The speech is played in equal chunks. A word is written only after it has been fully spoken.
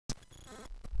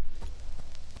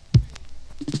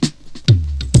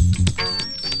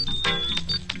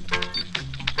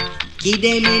Keep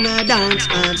them in a dance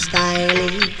and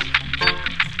style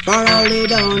for all the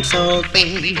dancehall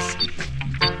fans.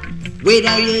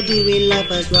 Whether you're doing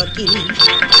lovers rocking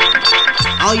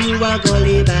or you are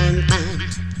gully bang fan,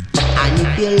 and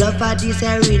if you love for this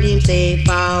rhythm, say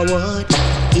forward.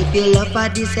 If you love for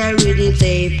this rhythm,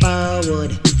 say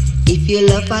forward. If you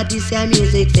love for this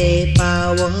music, say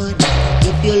forward.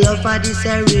 If you love for this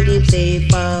rhythm, say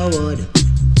forward.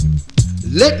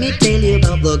 Let me tell you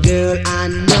about the girl I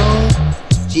know.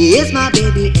 She is my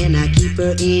baby and I keep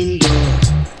her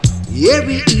indoors.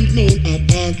 Every evening at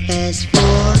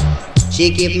 4:30, she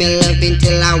give me love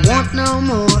until I want no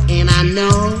more. And I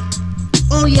know,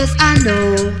 oh yes I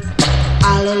know,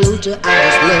 hallelujah, I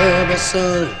just love her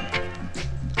so.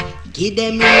 Give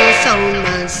them your sound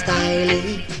man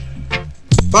styling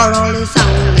for all the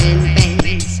sound and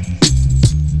fans.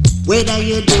 Whether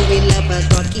you're doing lovers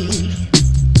rocking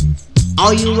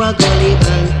or you are gully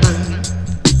bang bang.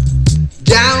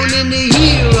 Down in the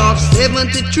year of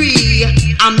 73,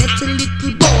 I met a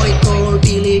little boy called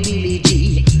Billy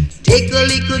G. Take a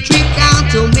little trip down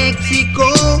to Mexico,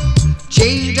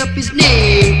 change up his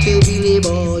name to Billy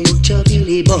Boy, to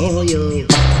Billy Boy.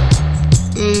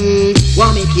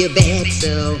 What make you bad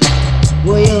so?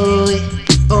 Boy,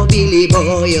 oh Billy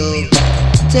Boy,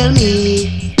 tell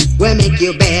me, what make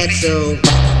you bad so?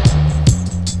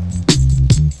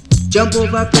 Jump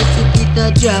over precipice,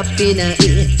 no drop in a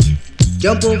it.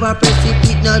 Jump over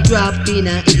precipice, no drop in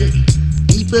a it.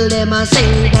 People them a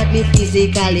say that me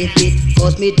physically fit,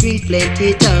 cause me drink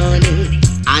plenty tonic.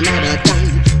 Another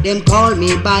time, them call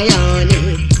me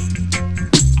bionic.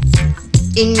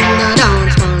 In a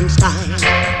dance man style,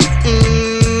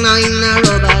 in a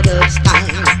rubber dub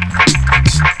style,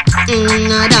 in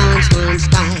a dance man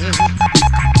style,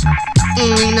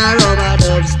 in a rubber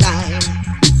dub style.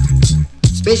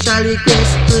 Special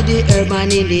request to the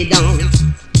urban in the dance.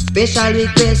 Special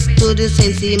request to the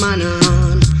Sensi man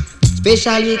on.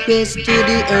 Special request to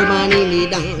the urban in the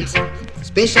dance.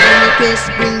 Special request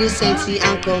bring the Sensi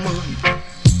and come on.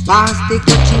 Pass the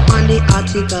chip on the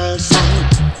article side.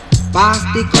 Pass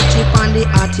the chip on the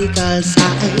article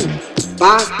side.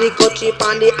 Pass the chip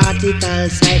on the article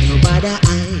side. Nobody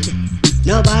hide.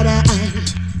 Nobody hide.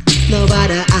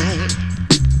 Nobody hide.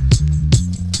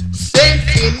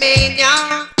 Sensimania,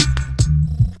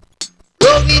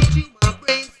 rolling to my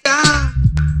brain star.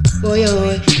 Boy,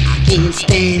 oh, I can't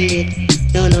stand it.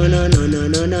 No, no, no, no, no,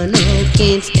 no, no, no,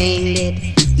 can't stand it.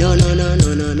 No, no, no,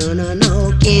 no, no, no, no,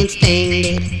 no, can't stand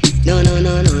it. No, no,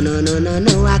 no, no, no, no, no,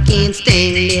 no, I can't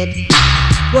stand it.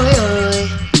 Boy,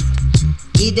 oh,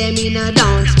 give them in a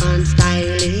dance man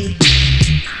style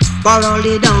for all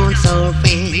the dancehall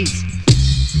fans.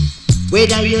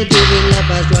 Whether you're doing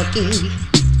lovers rocking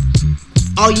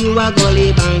or you are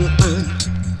gully bang bang.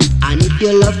 And if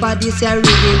you love for this your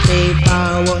rhythm, say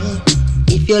forward.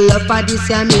 If you love for this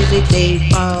your music, say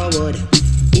forward.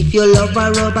 If you love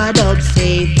for rubber dub,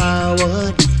 say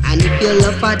forward. And if you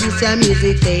love for this your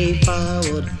music, say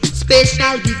forward.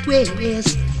 Special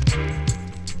request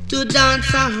to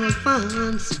dancehall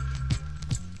fans.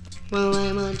 Well,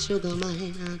 I'm on Sugar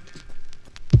Minott.